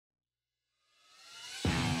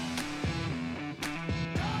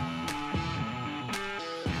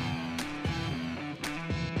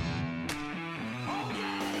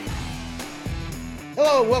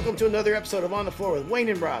Hello, welcome to another episode of On the Floor with Wayne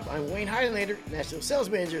and Rob. I'm Wayne Highlander, National Sales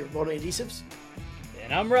Manager of Voting Adhesives.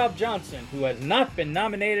 And I'm Rob Johnson, who has not been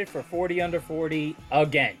nominated for 40 Under 40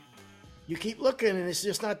 again. You keep looking and it's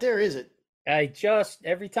just not there, is it?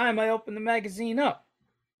 Every time I open the magazine up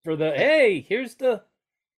for hey, here's the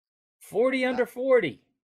 40 Under 40.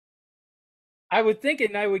 I would think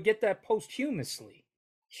I would get that posthumously.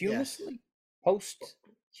 Humously? Yes.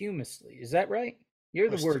 Posthumously. Is that right? You're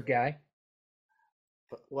the word guy.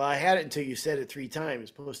 Well, I had it until you said it 3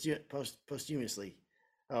 times. Posthumously.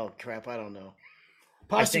 Oh, crap. I don't know.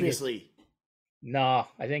 Posthumously. No,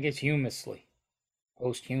 I think it's humously.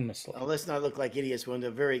 Posthumously. Oh, let's not look like idiots when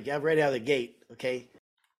got right out of the gate. Okay.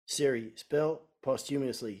 Siri, spell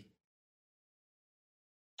posthumously.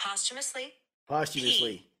 Posthumously.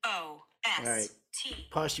 Posthumously. P-O-S-T. All right.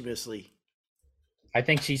 Posthumously. I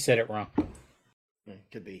think she said it wrong.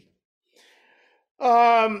 Could be.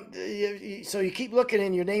 So you keep looking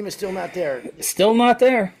and your name is still not there. Still not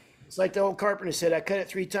there. It's like the old carpenter said, I cut it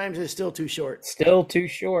 3 times and it's still too short. Still too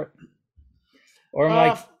short. Or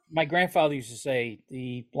my grandfather used to say,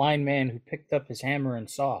 the blind man who picked up his hammer and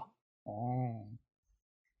saw. Oh,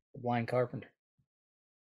 the blind carpenter.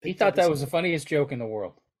 He thought that was the funniest joke in the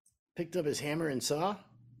world. Picked up his hammer and saw?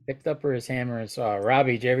 Picked up his hammer and saw.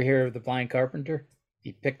 Robbie, did you ever hear of the blind carpenter?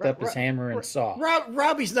 He picked up his hammer and saw.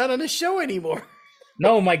 Robbie's not on the show anymore.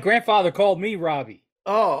 No, my grandfather called me Robbie.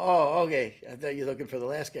 Oh, okay. I thought you were looking for the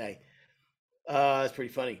last guy. That's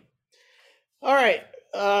pretty funny. All right.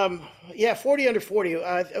 40 Under 40.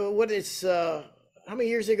 How many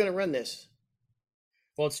years are they going to run this?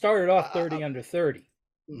 Well, it started off 30 Under 30.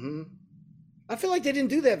 Mm-hmm. I feel like they didn't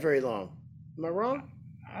do that very long. Am I wrong?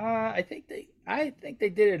 I think they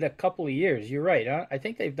did it a couple of years. You're right. I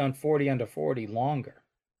think they've done 40 Under 40 longer.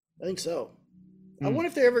 I think so. I wonder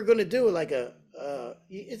if they're ever going to do like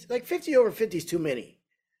it's like 50 over 50 is too many.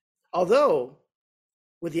 Although,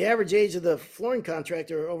 with the average age of the flooring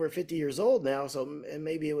contractor over 50 years old now, so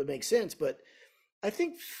maybe it would make sense. But I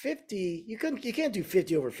think 50, you can't do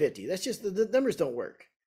 50 over 50. That's just the numbers don't work.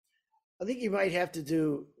 I think you might have to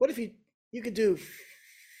do. What if you could do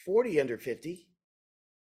 40 under 50?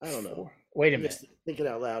 I don't know. Wait a minute. Thinking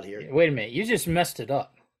out loud here. Wait a minute. You just messed it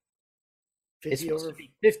up. 50 over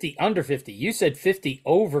 50 under 50. You said 50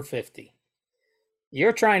 over 50.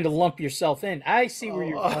 You're trying to lump yourself in. I see where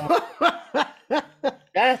you're going.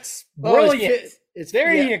 That's brilliant.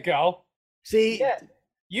 You go. See,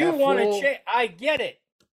 you want to change. I get it.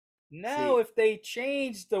 Now, if they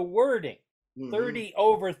change the wording, 30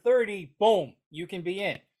 over 30, boom, you can be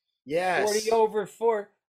in. Yes. 40 over 4.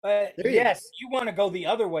 You want to go the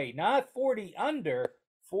other way, not 40 under,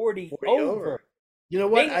 40 over. You know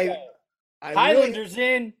what? Highlanders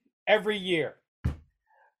in every year.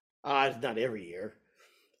 Not every year.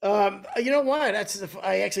 You know what?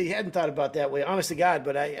 I actually hadn't thought about that way, honest to God.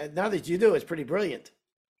 But now that you do, it's pretty brilliant.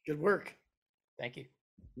 Good work. Thank you.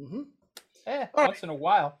 Mm-hmm. Once in a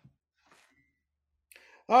while.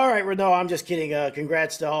 All right, no, I'm just kidding.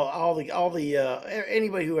 Congrats to all the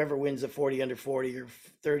anybody who ever wins the 40 under 40 or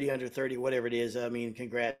 30 under 30, whatever it is. I mean,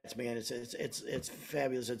 congrats, man. It's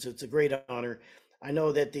fabulous. It's a great honor. I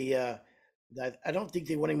know that I don't think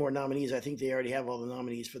they want any more nominees. I think they already have all the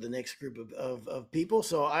nominees for the next group of people.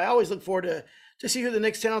 So I always look forward to see who the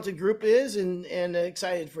next talented group is, and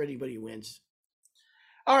excited for anybody who wins.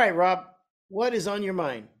 All right, Rob, what is on your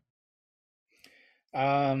mind?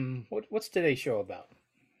 What's today's show about?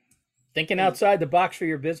 Thinking outside the box for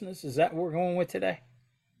your business? Is that what we're going with today?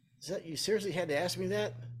 Is that, you seriously had to ask me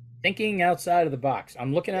that? Thinking outside of the box.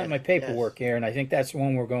 I'm looking at my paperwork here, and I think that's the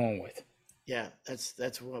one we're going with. Yeah,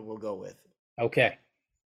 that's what we'll go with. Okay.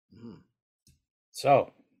 Mm-hmm.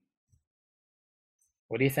 So,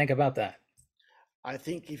 what do you think about that? I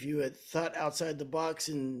think if you had thought outside the box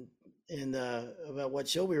and about what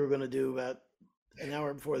show we were going to do about an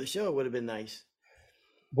hour before the show, it would have been nice.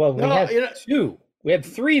 Well, we have 2. We have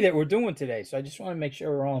 3 that we're doing today, so I just want to make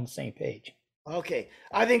sure we're all on the same page. Okay,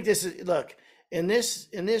 I think this is in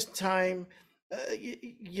this time,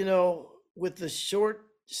 with the short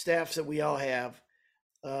staffs that we all have,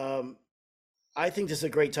 I think this is a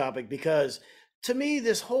great topic because to me,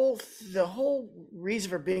 the whole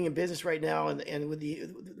reason for being in business right now and with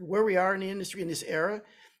where we are in the industry in this era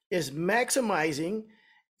is maximizing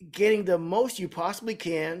getting the most you possibly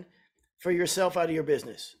can for yourself out of your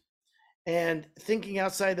business. And thinking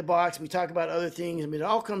outside the box, we talk about other things. I mean, it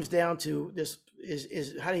all comes down to this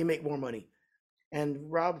is how do you make more money? And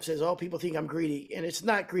Rob says, oh, people think I'm greedy. And it's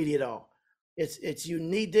not greedy at all. It's you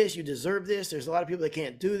need this, you deserve this. There's a lot of people that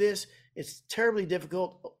can't do this. It's terribly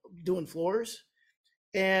difficult doing floors.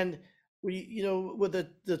 And with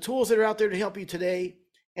the tools that are out there to help you today,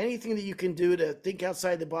 anything that you can do to think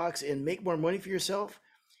outside the box and make more money for yourself,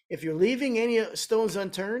 if you're leaving any stones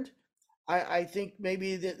unturned, I think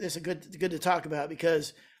maybe this is good to talk about,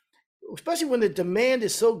 because especially when the demand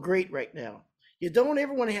is so great right now, you don't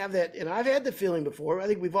ever want to have that. And I've had the feeling before, I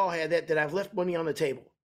think we've all had that I've left money on the table.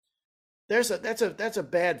 That's a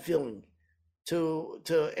bad feeling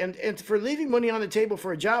and for leaving money on the table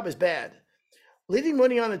for a job is bad. Leaving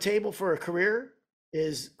money on the table for a career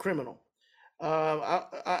is criminal.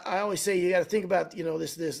 I always say you got to think about,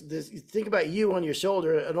 this, think about you on your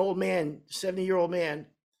shoulder, an old man, 70-year-old man.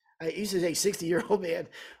 I used to say 60-year-old man.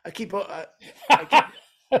 I keep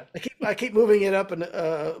moving it up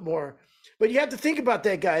and more, but you have to think about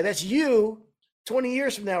that guy. That's you 20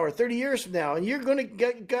 years from now or 30 years from now. And you're going to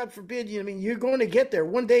get, God forbid, you're going to get there.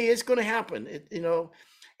 One day it's going to happen,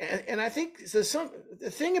 and I think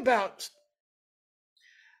the thing about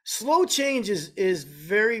slow change is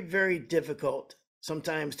very, very difficult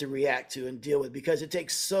sometimes to react to and deal with, because it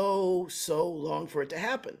takes so long for it to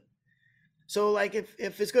happen. So like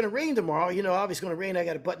if it's going to rain tomorrow, obviously it's going to rain. I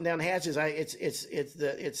got to button down hatches.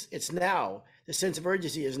 It's now. The sense of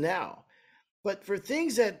urgency is now. But for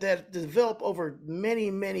things that develop over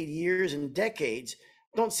many, many years and decades,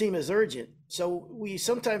 don't seem as urgent. So we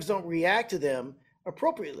sometimes don't react to them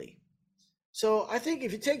appropriately. So I think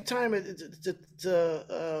if you take time with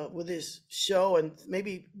this show and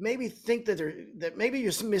maybe think that maybe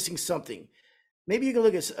you're missing something, maybe you can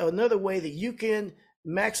look at another way that you can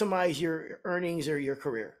maximize your earnings or your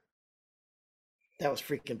career. That was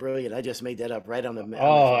freaking brilliant. I just made that up right on the.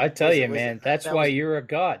 I tell you, man, that's why you're a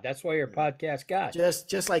god. That's why you're a podcast god.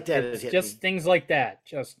 Just like that. It's just things like that.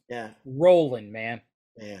 Just rolling, man.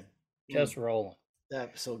 Just rolling.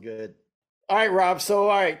 That's so good. All right, Rob. So,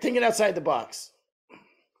 all right, thinking outside the box.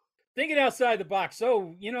 Thinking outside the box.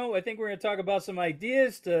 So, I think we're going to talk about some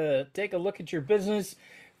ideas to take a look at your business,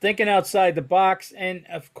 thinking outside the box. And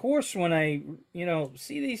of course, when I,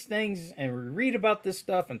 see these things and read about this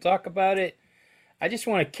stuff and talk about it, I just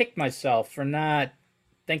want to kick myself for not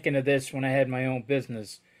thinking of this when I had my own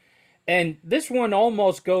business. And this one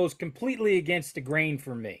almost goes completely against the grain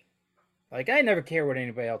for me. Like, I never care what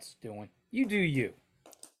anybody else is doing. You do you.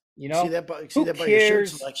 See that by your shirt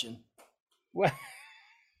selection. What?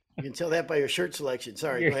 You can tell that by your shirt selection.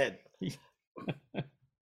 Sorry, go ahead.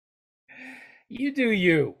 You do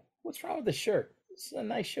you. What's wrong with the shirt? It's a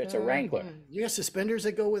nice shirt. It's a Wrangler. You got suspenders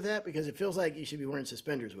that go with that? Because it feels like you should be wearing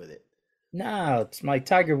suspenders with it. No, it's my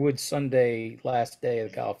Tiger Woods Sunday last day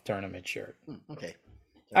of the golf tournament shirt. Okay.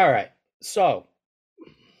 All right. So,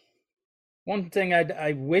 one thing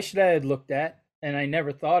I wish that I had looked at, and I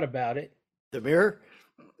never thought about it. The mirror?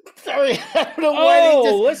 Sorry, I don't know why.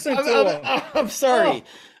 Listen to him. I'm sorry.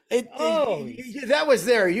 That was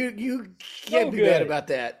there. You can't be mad about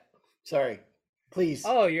that. Sorry. Please.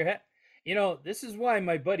 Oh, this is why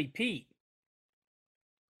my buddy Pete,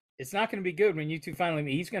 it's not going to be good when you two finally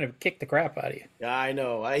meet. He's going to kick the crap out of you. Yeah, I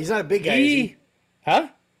know. He's not a big guy, is he? Huh?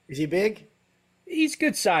 Is he big? He's a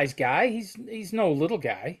good sized guy. He's no little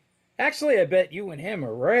guy. Actually, I bet you and him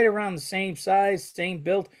are right around the same size, same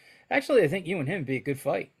build. Actually, I think you and him would be a good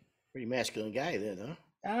fight. Pretty masculine guy then,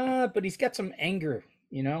 huh? But he's got some anger,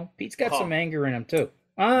 Pete's got some anger in him too.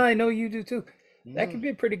 I know you do too. That could be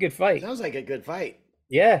a pretty good fight. Sounds like a good fight.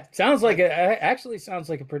 Yeah, sounds like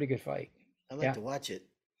a pretty good fight. I'd like to watch it.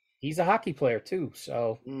 He's a hockey player too,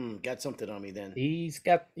 so got something on me then. He's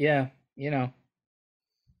got he's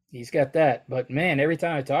got that. But man, every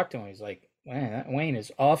time I talk to him, he's like, "Man, that Wayne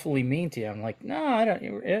is awfully mean to you." I'm like, "No, I don't.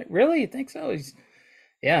 Really? You think so?"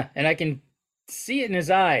 And I can see it in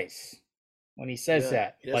his eyes when he says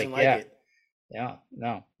that. He doesn't like it. Yeah,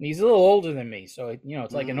 no. He's a little older than me, so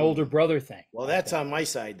it's like an older brother thing. Well, that's on my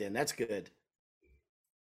side then. That's good.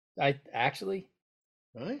 I actually.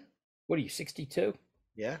 Really? What are you, 62?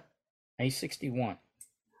 Yeah. He's 61.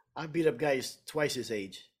 I beat up guys twice his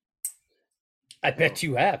age. I bet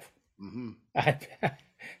you have. Mm-hmm. I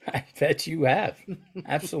bet you have.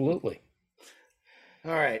 Absolutely.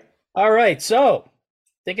 All right. So,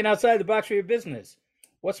 thinking outside the box for your business.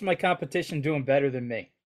 What's my competition doing better than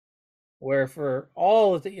me? Where for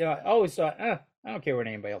all of the, I always thought, I don't care what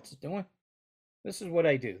anybody else is doing. This is what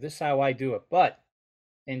I do. This is how I do it. But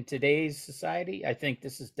in today's society, I think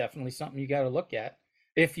this is definitely something you got to look at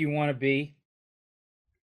if you want to be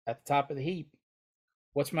at the top of the heap.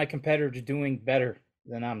 What's my competitor doing better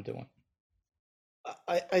than I'm doing?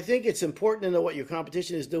 I think it's important to know what your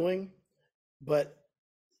competition is doing, but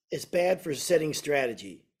it's bad for setting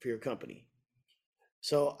strategy for your company.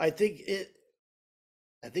 So I think it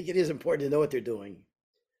is important to know what they're doing.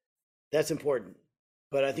 That's important.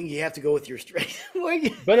 but I think you have to go with your strength.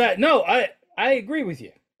 But no, I agree with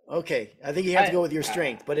you. Okay, I think you have to go with your I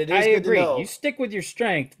strength, but it I is good to agree. You know. stick with your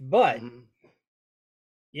strength, but Mhm.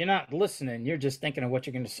 you're not listening. You're just thinking of what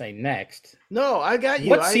you're going to say next. No, I got you.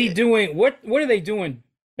 What's he doing? What are they doing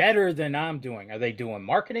better than I'm doing? Are they doing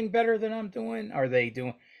marketing better than I'm doing? Are they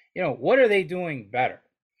doing, what are they doing better?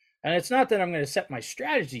 And it's not that I'm going to set my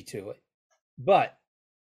strategy to it, but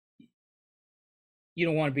you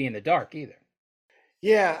don't want to be in the dark either.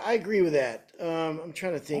 Yeah, I agree with that. I'm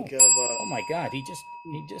trying to Oh, think of. oh my God, he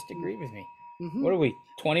just agreed with me. Mm-hmm. What are we?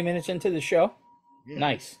 20 minutes into the show? Yeah.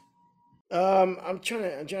 Nice. I'm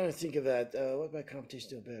trying to think of that. What about competition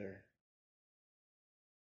do better?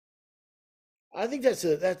 I think that's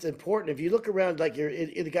important. If you look around, like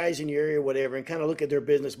the guys in your area, or whatever, and kind of look at their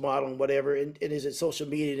business model and whatever, and is it social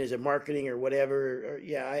media, and is it marketing or whatever? Or,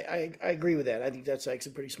 yeah, I agree with that. I think that's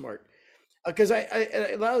actually pretty smart because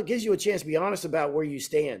it gives you a chance to be honest about where you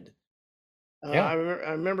stand. Yeah. I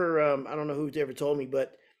remember, I don't know who ever told me,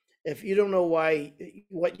 but if you don't know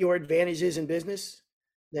what your advantage is in business,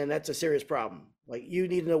 then that's a serious problem. Like you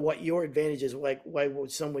need to know what your advantage is. Like why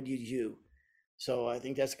would someone use you? So I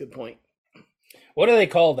think that's a good point. What do they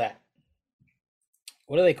call that?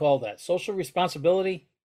 What do they call that? Social responsibility?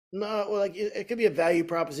 No, well, like it could be a value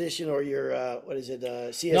proposition or your what is it, No,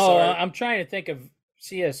 CSR, I'm trying to think of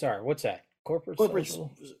CSR. What's that? corporate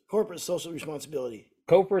corporate social responsibility.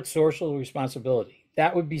 Corporate social responsibility.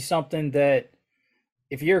 That would be something that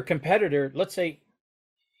if you're a competitor, let's say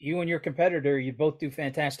you and your competitor, you both do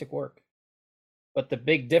fantastic work. But the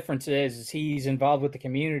big difference is he's involved with the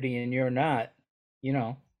community and you're not, you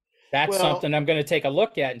know. That's Well, something I'm going to take a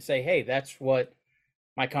look at and say, hey, that's what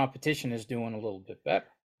my competition is doing a little bit better.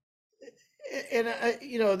 and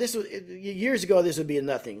this was years ago. This would be a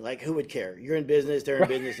nothing. Like, who would care? You're in business, they're in Right.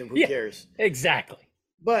 business, and who Yeah, cares? exactly.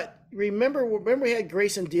 But remember we had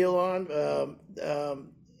Grayson Deal on,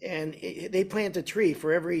 and they plant a tree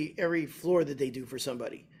for every floor that they do for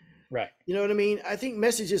somebody. Right. You know what I mean? I think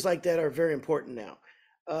messages like that are very important now.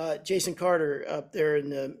 Jason Carter up there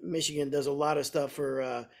in Michigan does a lot of stuff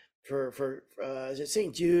for is it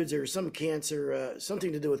St. Jude's or some cancer,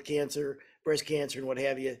 something to do with cancer, breast cancer, and what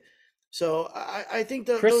have you. So I think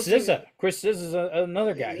Chris those things Zizza. Chris Zizza is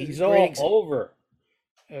another guy. is a He's great all over.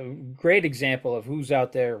 A great example of who's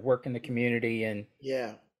out there working the community and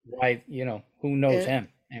yeah, why, who knows and him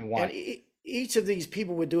and and why. each of these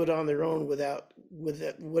people would do it on their own without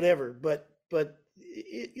whatever, but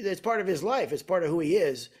it's part of his life. It's part of who he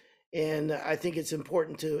is, and I think it's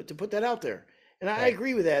important to put that out there. And I Right.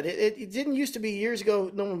 agree with that. It didn't used to be years ago.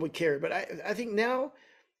 No one would care, but I think now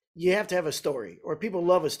you have to have a story, or people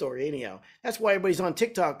love a story anyhow. That's why everybody's on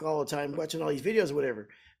TikTok all the time watching all these videos or whatever.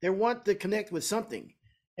 They want to connect with something.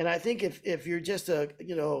 And I think if you're just a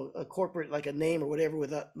corporate, like a name or whatever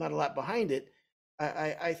with not a lot behind it,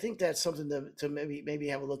 I think that's something to maybe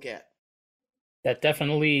have a look at. That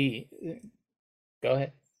definitely, go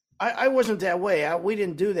ahead. I wasn't that way. We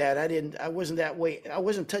didn't do that. I wasn't that way. I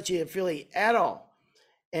wasn't touchy feely at all.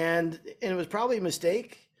 And it was probably a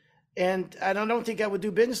mistake. And I don't think I would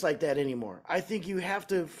do business like that anymore. I think you have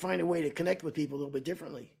to find a way to connect with people a little bit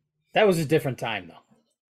differently. That was a different time, though.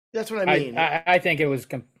 That's what I mean. I think it was,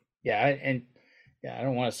 and yeah, I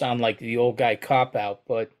don't want to sound like the old guy cop out,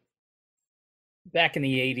 but back in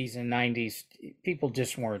the 80s and 90s, people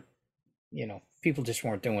just weren't, people just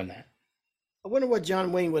weren't doing that. I wonder what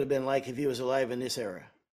John Wayne would have been like if he was alive in this era.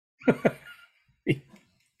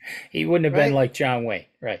 He wouldn't have been Right? like John Wayne,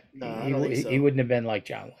 right? No, I He, don't think he, so. he wouldn't have been like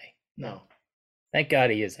John Wayne. No. Thank God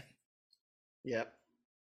he isn't. Yep.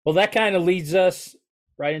 Well, that kind of leads us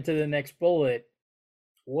right into the next bullet.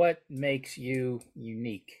 What makes you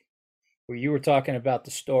unique? Where you were talking about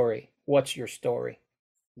the story. What's your story?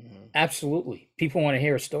 Mhm. Absolutely. People want to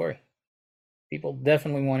hear a story. People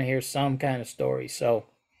definitely want to hear some kind of story. So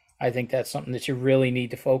I think that's something that you really need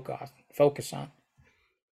to focus on.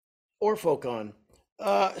 Or folk on.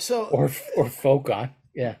 So Or folk on.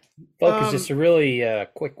 Yeah. Focus is a really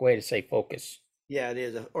quick way to say focus. yeah, it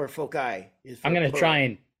is. Or foci is I'm going to try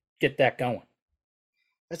and get that going.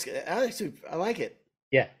 That's good. I like it.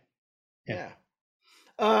 Yeah. Yeah.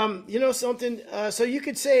 Something. So you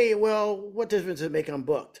could say, well, what difference does it make? I'm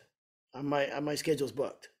booked. On my schedule's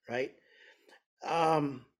booked, right?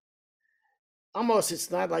 Almost it's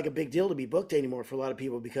not like a big deal to be booked anymore for a lot of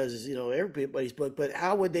people because everybody's booked. But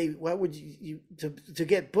why would you to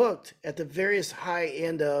get booked at the various high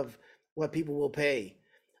end of what people will pay?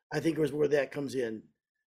 I think is where that comes in,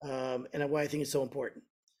 and why I think it's so important.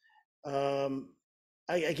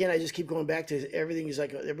 I just keep going back to everything is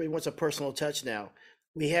like everybody wants a personal touch now.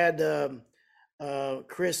 We had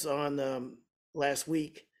Chris on last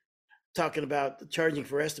week talking about charging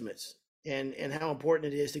for estimates and how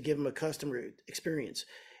important it is to give them a customer experience.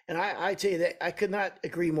 And I tell you that I could not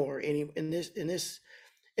agree more. In this,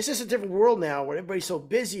 it's just a different world now where everybody's so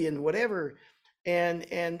busy and whatever,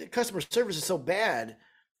 and customer service is so bad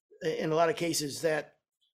in a lot of cases that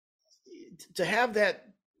to have that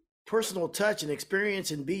personal touch and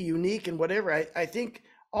experience and be unique and whatever, I think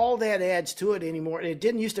all that adds to it anymore. And it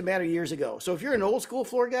didn't used to matter years ago. So if you're an old school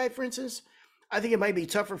floor guy, for instance, I think it might be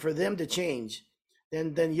tougher for them to change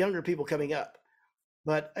than younger people coming up.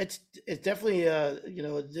 But it's definitely a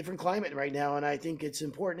different climate right now, and I think it's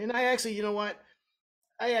important. And I actually, you know what?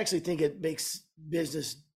 I actually think it makes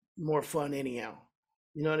business more fun anyhow.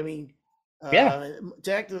 You know what I mean? Yeah.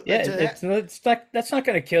 To act, Yeah. It's not, that's not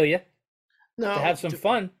going to kill you no, to have some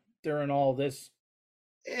fun during all this.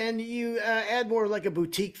 and you add more like a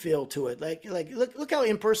boutique feel to it. Like look how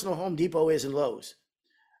impersonal Home Depot is and Lowe's,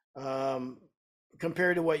 um,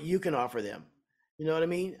 compared to what you can offer them. You know what I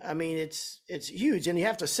mean? I mean, it's huge, and you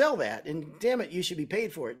have to sell that. And damn it, you should be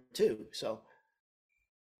paid for it too. So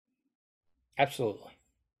Absolutely.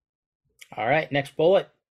 All right. Next bullet.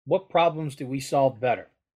 What problems do we solve better?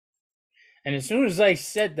 And as soon as I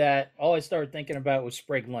said that, all I started thinking about was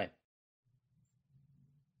Sprague Lynn.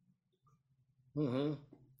 hmm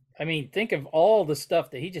I mean, think of all the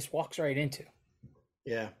stuff that he just walks right into.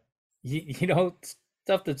 yeah, You know,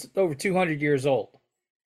 stuff that's over 200 years old.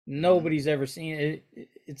 Nobody's ever seen it.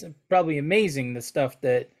 It's probably amazing the stuff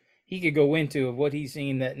that he could go into of what he's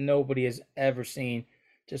seen that nobody has ever seen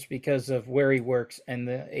just because of where he works and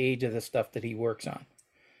the age of the stuff that he works on.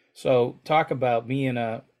 So talk about being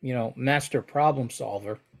a, master problem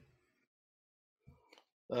solver.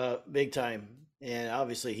 big time. And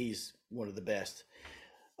obviously, he's one of the best.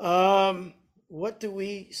 What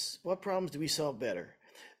problems do we solve better?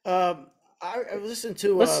 I listened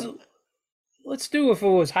to Let's do if it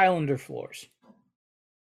was Highlander floors.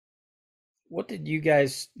 What did you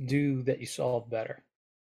guys do that you solved better?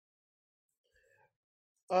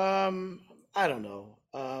 I don't know.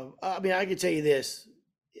 I mean, I can tell you this.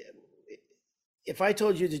 If I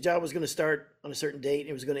told you the job was going to start on a certain date,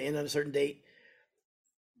 it was going to end on a certain date,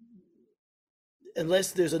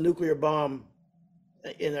 unless there's a nuclear bomb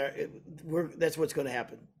in that's what's going to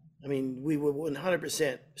happen. I mean, we will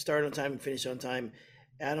 100% start on time and finish on time.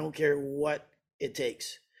 I don't care what it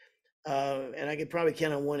takes. And I could probably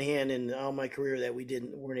count on one hand in all my career that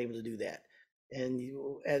weren't able to do that.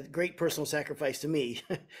 And at great personal sacrifice to me,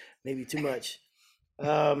 maybe too much.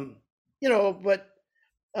 But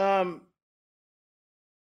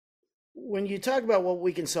when you talk about what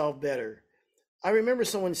we can solve better, I remember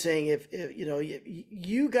someone saying, if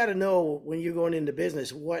you got to know when you're going into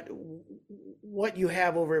business what you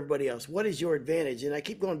have over everybody else. What is your advantage? And I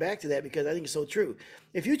keep going back to that because I think it's so true.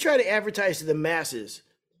 If you try to advertise to the masses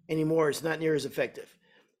anymore, it's not near as effective.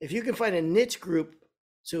 If you can find a niche group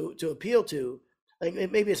to appeal to, like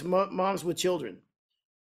maybe it's moms with children.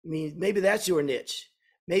 I mean, maybe that's your niche.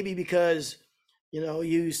 Maybe because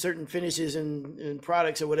use certain finishes and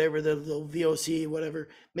products or whatever, the VOC, whatever.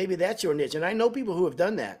 Maybe that's your niche. And I know people who have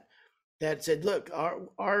done that said, look,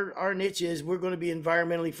 our niche is we're going to be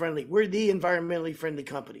environmentally friendly. We're the environmentally friendly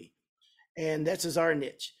company. And that's as our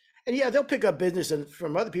niche. And yeah, they'll pick up business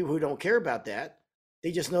from other people who don't care about that.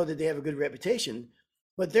 They just know that they have a good reputation.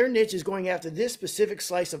 But their niche is going after this specific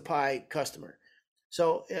slice of pie customer.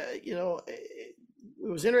 So, it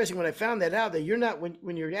was interesting when I found that out, that you're not,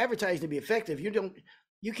 when you're advertising to be effective,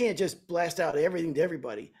 you can't just blast out everything to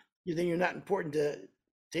everybody. Then you're not important to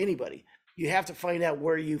anybody. You have to find out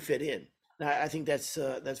where you fit in. And I think that's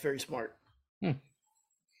very smart. You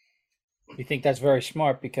think that's very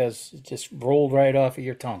smart because it just rolled right off of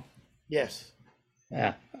your tongue. Yes.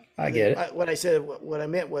 Yeah, I get it. What I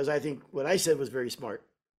meant was, I think what I said was very smart.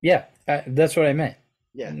 Yeah, that's what I meant.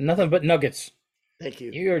 Yeah. Nothing but nuggets. Thank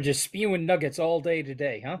you. You are just spewing nuggets all day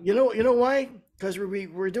today, huh? You know why? Because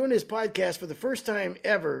we're doing this podcast for the first time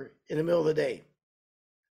ever in the middle of the day,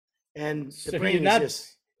 and So the brain is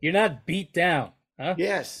just you're not beat down, huh?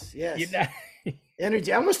 yes. You're not.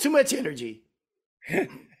 Energy, almost too much energy.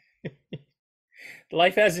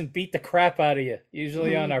 Life hasn't beat the crap out of you.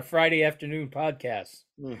 Usually on our Friday afternoon podcasts.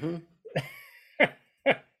 Mm-hmm.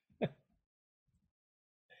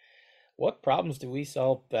 What problems do we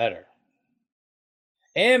solve better?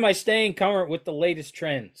 Am I staying current with the latest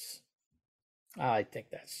trends? I think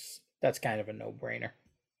that's kind of a no-brainer.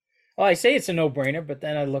 Well, I say it's a no-brainer, but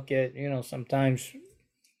then I look at, sometimes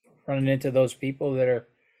running into those people that are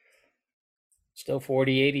still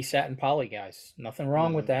 40, 80 satin poly guys. Nothing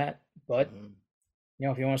wrong with that. But,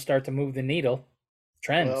 if you want to start to move the needle,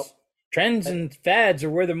 trends and fads are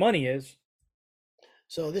where the money is.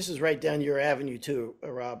 So this is right down your avenue too,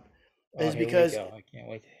 Rob. Oh, Is here we because go. I can't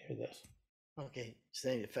wait to hear this. okay,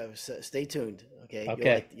 stay tuned. Okay,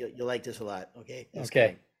 Okay. you'll like this a lot. Okay, it's Okay.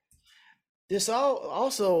 coming. This all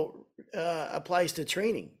also applies to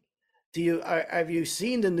training. Have you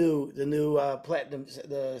seen the new platinum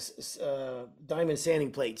diamond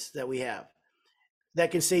sanding plates that we have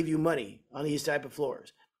that can save you money on these type of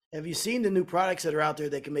floors? Have you seen the new products that are out there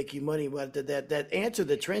that can make you money? That answer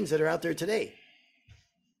the trends that are out there today?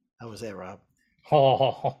 How was that, Rob?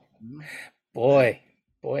 Oh, Mhm. boy.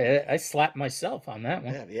 Boy, I slapped myself on that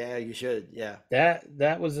one. Yeah, you should. Yeah,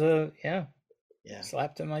 That was a yeah, yeah.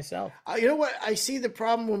 slap to myself. You know what? I see the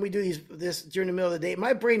problem when we do this during the middle of the day.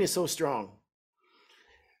 My brain is so strong,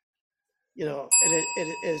 and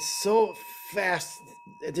it's so fast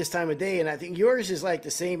at this time of day. And I think yours is like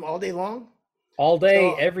the same all day long. All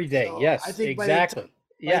day, So, every day. I Yes, think exactly. by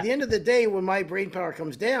Yeah. the end of the day, when my brain power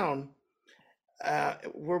comes down,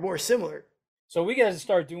 we're more similar. So we got to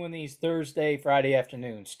start doing these Thursday, Friday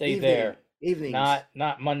afternoons. Stay there. Evenings.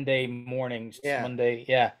 Not Monday mornings. Yeah. Monday.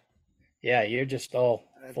 Yeah. Yeah, you're just all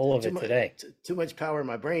full of it today. Too much power in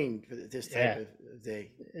my brain for this type of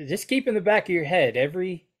day. Just keep in the back of your head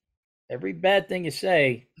every bad thing you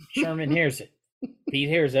say, Sherman hears it. Pete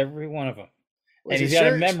hears every one of them. And he's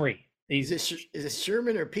got a memory. Is it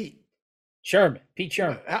Sherman or Pete? Sherman. Pete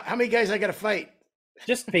Sherman. How many guys I got to fight?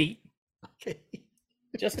 Just Pete. Okay.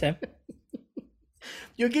 Just him.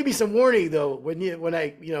 You'll give me some warning though when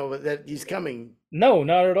I that he's coming. No,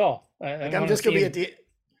 not at all. I'm just gonna be at the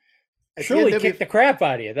truly kick the crap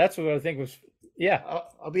out of you. That's what I think was. Yeah.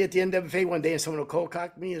 I'll be at the NWFA one day and someone will cold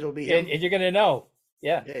cock me. It'll be him. And you're gonna know.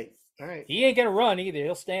 Yeah. Okay. All right. He ain't gonna run either.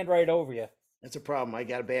 He'll stand right over you. That's a problem. I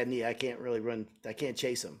got a bad knee. I can't really run. I can't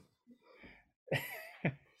chase him.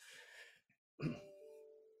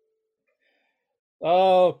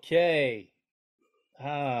 Okay.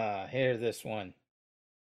 Here's this one.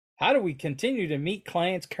 How do we continue to meet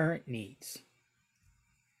clients' current needs?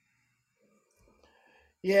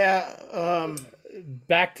 Yeah.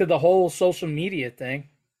 Back to the whole social media thing.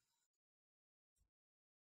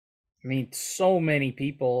 I mean, so many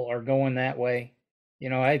people are going that way.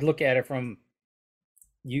 I look at it from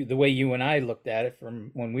the way you and I looked at it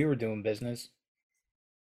from when we were doing business.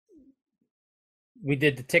 We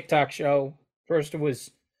did the TikTok show. First it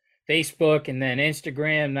was Facebook and then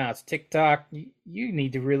Instagram. Now it's TikTok. You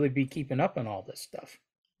need to really be keeping up on all this stuff.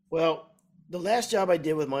 Well, the last job I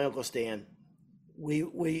did with my Uncle Stan,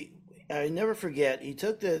 I never forget, he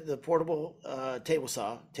took the portable table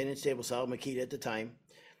saw, 10-inch table saw, Makita at the time.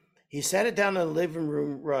 He sat it down on the living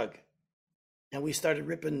room rug and we started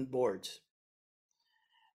ripping boards.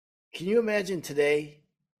 Can you imagine today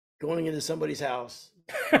going into somebody's house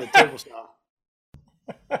with a table saw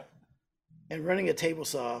and running a table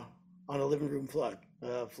saw on a living room floor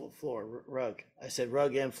rug? I said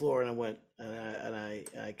rug and floor, and I went and I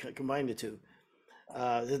combined the two.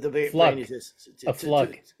 The Flug. brain is just a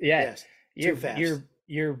flug. Yeah. Yes, too fast.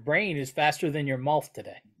 Your brain is faster than your mouth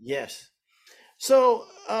today. Yes. So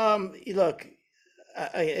look,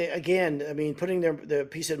 again, I mean, putting their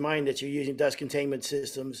peace of mind that you're using dust containment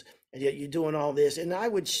systems and yet you're doing all this, and I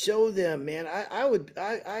would show them, man, I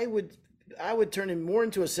would turn him more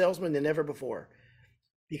into a salesman than ever before,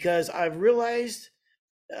 because I've realized,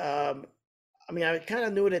 I mean, I kind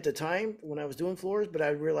of knew it at the time when I was doing floors, but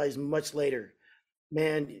I realized much later,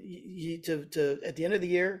 man, at the end of the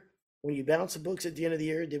year, when you balance the books at the end of the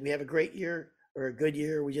year, did we have a great year or a good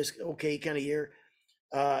year? We just okay kind of year.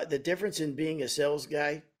 The difference in being a sales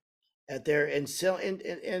guy out there and sell, and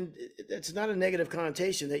it's not a negative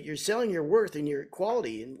connotation that you're selling your worth and your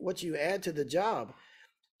quality and what you add to the job.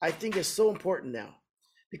 I think is so important now,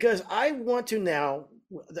 because I want to now,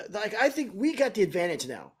 like, I think we got the advantage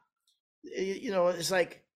now. It's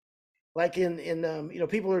like in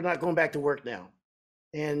people are not going back to work now,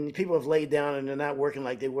 and people have laid down and they're not working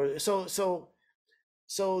like they were. So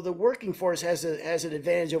the working force has an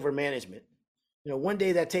advantage over management. One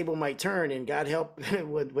day that table might turn, and God help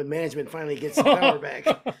when management finally gets the power back,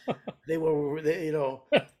 they will,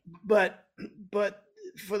 but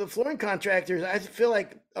for the flooring contractors, I feel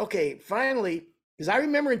like, okay, finally, because I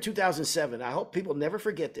remember in 2007, I hope people never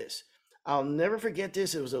forget this. I'll never forget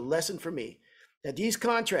this. It was a lesson for me that these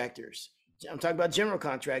contractors, I'm talking about general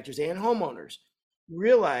contractors and homeowners,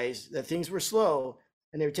 realized that things were slow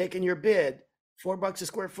and they were taking your bid, $4 a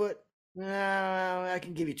square foot. I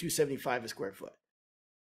can give you $275 a square foot.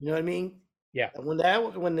 You know what I mean? Yeah. And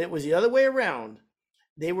when it was the other way around,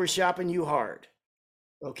 they were shopping you hard.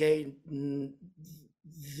 Okay.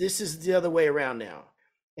 This is the other way around now.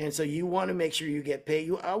 And so you want to make sure you get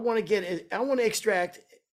paid. I want to extract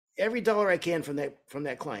every dollar I can from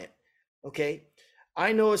that client. Okay.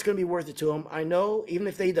 I know it's going to be worth it to them. I know, even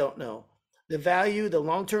if they don't know, the value, the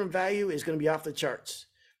long-term value is going to be off the charts.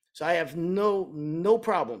 So I have no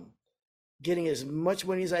problem getting as much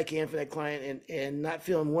money as I can for that client and not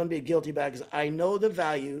feeling one bit guilty about it because I know the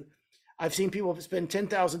value. I've seen people spend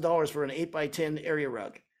 $10,000 for an 8x10 area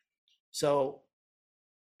rug. So,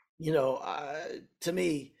 to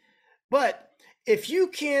me, but if you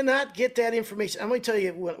cannot get that information, I'm going to tell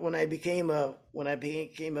you when I became a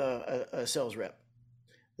sales rep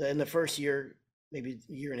in the first year, maybe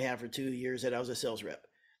a year and a half or 2 years that I was a sales rep,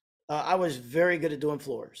 I was very good at doing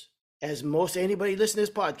floors, as most anybody listening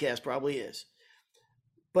to this podcast probably is.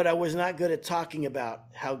 But I was not good at talking about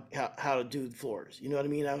how to do floors. You know what I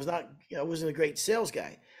mean? I wasn't a great sales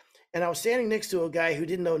guy. And I was standing next to a guy who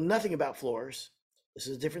didn't know nothing about floors. This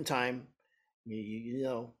is a different time.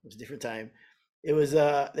 It was a different time. It was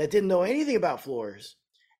that didn't know anything about floors,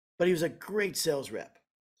 but he was a great sales rep.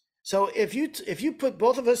 So if you put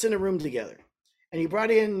both of us in a room together and you brought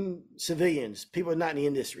in civilians, people not in the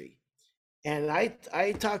industry, and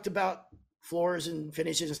I talked about floors and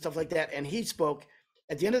finishes and stuff like that, and he spoke,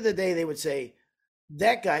 at the end of the day, they would say,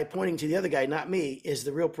 that guy, pointing to the other guy, not me, is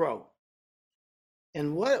the real pro.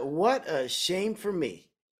 And what a shame for me.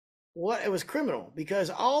 It was criminal because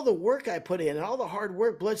all the work I put in, all the hard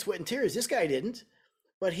work, blood, sweat, and tears, this guy didn't,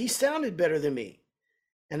 but he sounded better than me.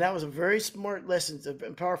 And that was a very smart lesson,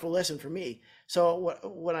 a powerful lesson for me. So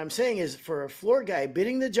what I'm saying is, for a floor guy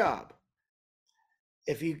bidding the job,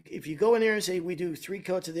 if you go in there and say, we do 3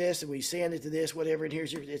 coats of this and we sand it to this, whatever, and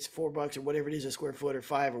it's $4 or whatever it is, a square foot, or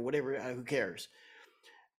 5 or whatever, who cares?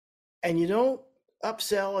 And you don't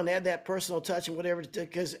upsell and add that personal touch and whatever,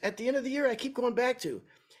 because at the end of the year, I keep going back to,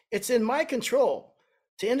 it's in my control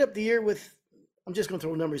to end up the year with, I'm just going to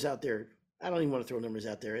throw numbers out there. I don't even want to throw numbers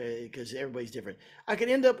out there because everybody's different. I could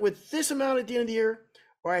end up with this amount at the end of the year,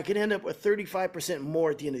 or I could end up with 35% more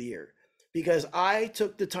at the end of the year, because I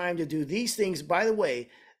took the time to do these things. By the way,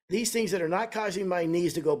 these things that are not causing my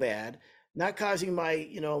knees to go bad, not causing my,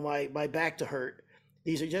 my back to hurt.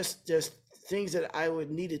 These are just things that I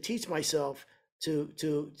would need to teach myself to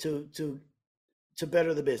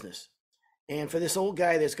better the business. And for this old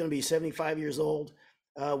guy that's going to be 75 years old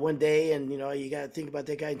one day, and you got to think about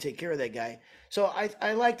that guy and take care of that guy. So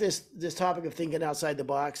I like this topic of thinking outside the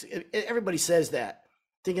box. Everybody says that,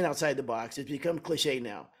 thinking outside the box. It's become cliche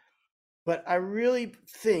now. But I really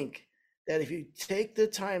think that if you take the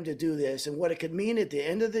time to do this and what it could mean at the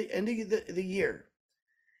end of the year,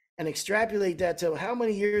 and extrapolate that to how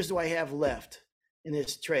many years do I have left in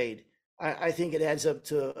this trade, I think it adds up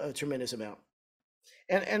to a tremendous amount.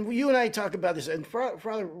 And you and I talk about this, and for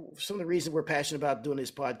some of the reasons we're passionate about doing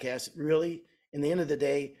this podcast, really, in the end of the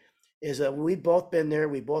day, is we've both been there.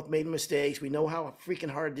 We both made mistakes. We know how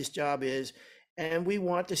freaking hard this job is, and we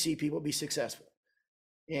want to see people be successful.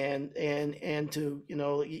 And to,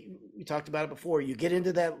 we talked about it before, you get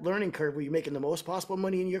into that learning curve where you're making the most possible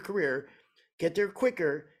money in your career, get there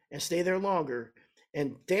quicker and stay there longer.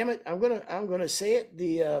 And damn it, I'm gonna say it,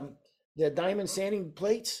 the diamond sanding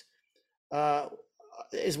plates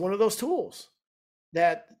is one of those tools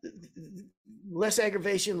that less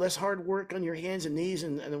aggravation, less hard work on your hands and knees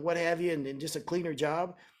and what have you, and just a cleaner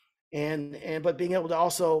job. But being able to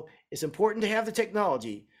also, it's important to have the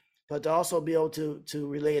technology, but to also be able to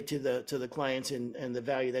relay it to the clients and the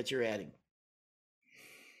value that you're adding.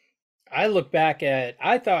 I look back at,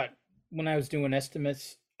 I thought when I was doing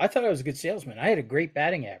estimates, I thought I was a good salesman. I had a great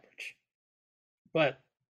batting average. But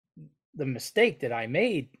the mistake that I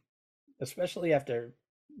made, especially after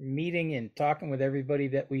meeting and talking with everybody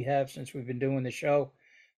that we have since we've been doing the show,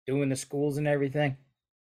 doing the schools and everything,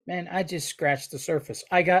 man, I just scratched the surface.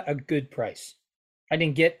 I got a good price. I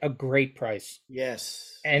didn't get a great price.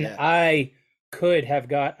 Yes. And yeah. I could have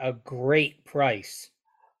got a great price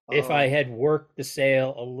if I had worked the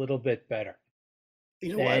sale a little bit better.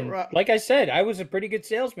 You know what, Rob? Like I said, I was a pretty good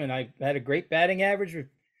salesman. I had a great batting average,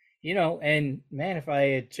 and man, if I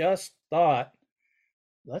had just thought,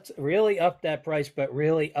 let's really up that price, but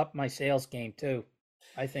really up my sales game too,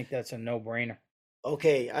 I think that's a no-brainer.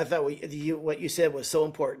 Okay, I thought what you said was so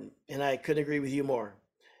important, and I couldn't agree with you more.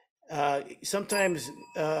 Sometimes,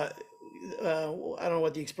 I don't know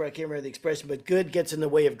what I can't remember the expression, but good gets in the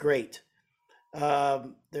way of great. I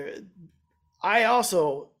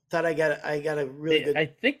also thought I got a really good. I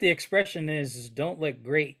think the expression is don't let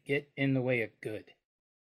great get in the way of good.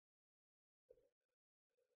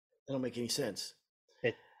 That don't make any sense.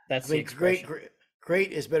 That's the expression.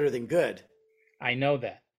 Great is better than good. I know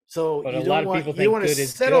that. So but a lot of people think good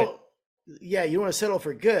is settle. Good. Yeah, you want to settle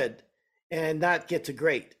for good and not get to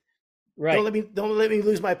great. Right. Don't let me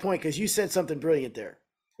lose my point, because you said something brilliant there.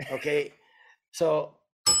 Okay. So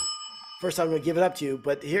first I'm going to give it up to you,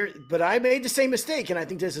 but I made the same mistake, and I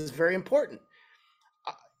think this is very important.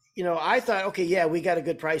 I thought, okay, yeah, we got a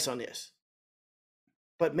good price on this,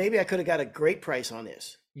 but maybe I could have got a great price on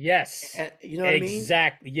this. Yes. And, you know what I mean?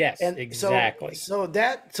 Exactly. Yes, And exactly. So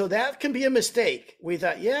that can be a mistake. We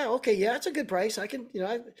thought, yeah, okay, yeah, it's a good price. I can,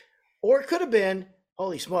 or it could have been,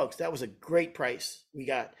 holy smokes, that was a great price we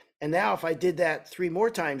got. And now if I did that 3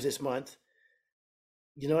 more times this month,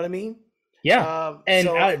 you know what I mean? Yeah.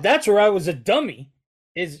 That's where I was a dummy,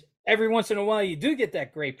 is every once in a while you do get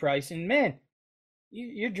that great price, and man,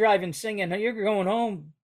 you're driving singing, you're going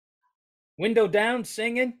home, window down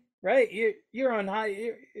singing, right? You're on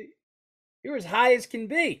high, you're as high as can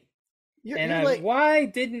be. Why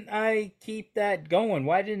didn't I keep that going?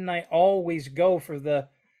 Why didn't I always go for the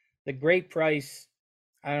great price?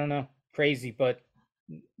 I don't know, crazy, but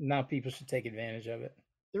now people should take advantage of it.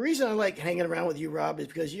 The reason I like hanging around with you, Rob, is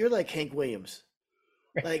because you're like Hank Williams.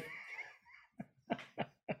 Like,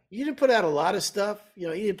 you didn't put out a lot of stuff,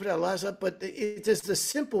 but it's just the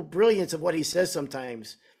simple brilliance of what he says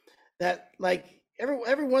sometimes, that like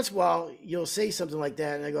every once in a while you'll say something like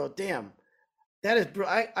that, and I go, damn, that is,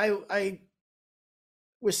 I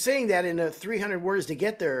was saying that in 300 words to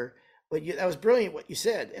get there, but that was brilliant what you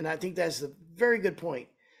said. And I think that's a very good point,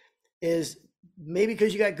 is maybe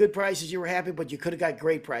because you got good prices, you were happy, but you could have got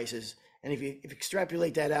great prices. And if you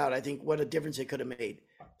extrapolate that out, I think what a difference it could have made.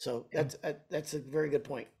 So that's a very good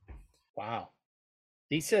point. Wow.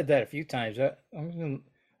 He said that a few times.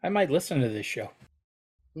 I might listen to this show.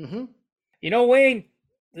 Mm-hmm. Wayne,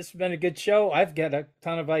 this has been a good show. I've got a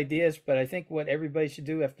ton of ideas, but I think what everybody should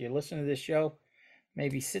do after you listen to this show,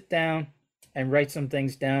 maybe sit down and write some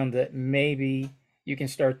things down that maybe you can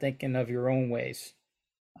start thinking of your own ways,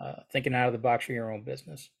 thinking out of the box for your own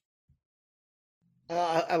business.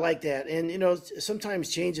 I like that. And, sometimes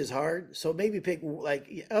change is hard. So maybe pick,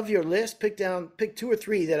 like, of your list, pick 2 or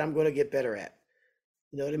 3 that I'm going to get better at.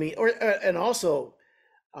 You know what I mean? And also,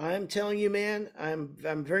 I'm telling you, man, I'm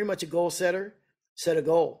very much a goal setter. Set a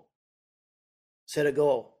goal.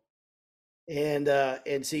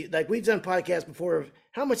 And see, like, we've done podcasts before of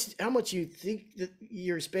how much you think that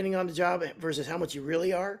you're spending on the job versus how much you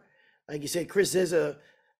really are. Like you said, Chris Zizza,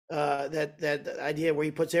 that idea where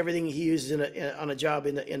he puts everything he uses on a job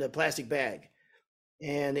in a plastic bag,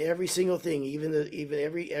 and every single thing, even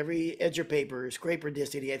every edger paper, scraper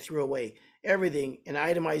disc that he had threw away, everything, and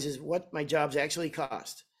itemizes what my jobs actually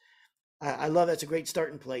cost. I love that's a great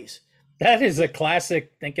starting place. That is a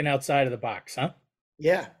classic thinking outside of the box, huh?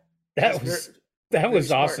 Yeah, that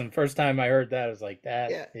was awesome. First time I heard that, I was like,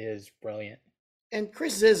 that is brilliant. And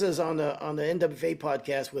Chris Zizza's on the NWFA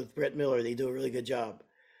podcast with Brett Miller. They do a really good job.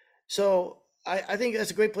 So I think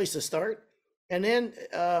that's a great place to start. And then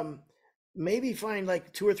maybe find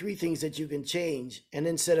like 2 or 3 things that you can change, and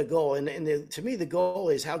then set a goal. And to me, the goal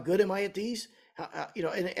is, how good am I at these?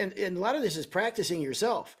 And a lot of this is practicing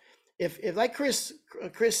yourself. If like Chris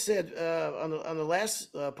said on the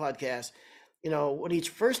last podcast, when he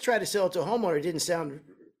first tried to sell it to a homeowner, it didn't sound,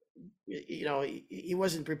 he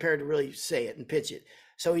wasn't prepared to really say it and pitch it.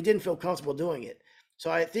 So he didn't feel comfortable doing it. So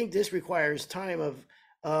I think this requires time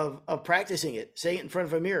of practicing it, saying it in front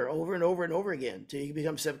of a mirror over and over and over again till you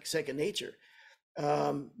become second nature.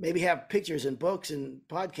 Maybe have pictures and books and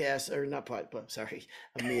podcasts, or not sorry,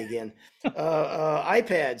 me again,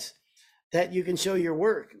 iPads that you can show your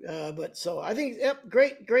work. But so I think,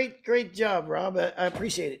 great job, Rob. I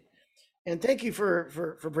appreciate it. And thank you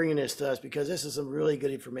for bringing this to us, because this is some really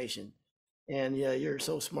good information. And yeah, you're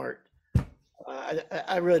so smart.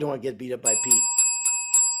 I really don't want to get beat up by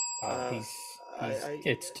Pete.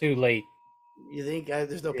 It's too late. You think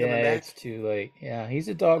there's no coming back? It's too late. Yeah, he's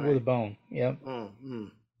a dog with a bone. Yep.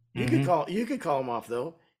 You could call him off,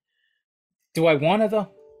 though. Do I want to,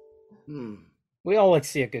 though? We all like to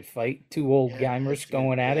see a good fight. 2 old gamers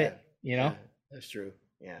going at it. Yeah, that's true.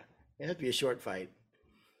 Yeah, it has to be a short fight.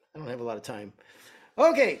 I don't have a lot of time.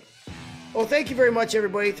 Okay. Well, thank you very much,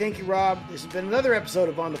 everybody. Thank you, Rob. This has been another episode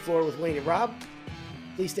of On the Floor with Wayne and Rob.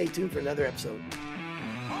 Please stay tuned for another episode.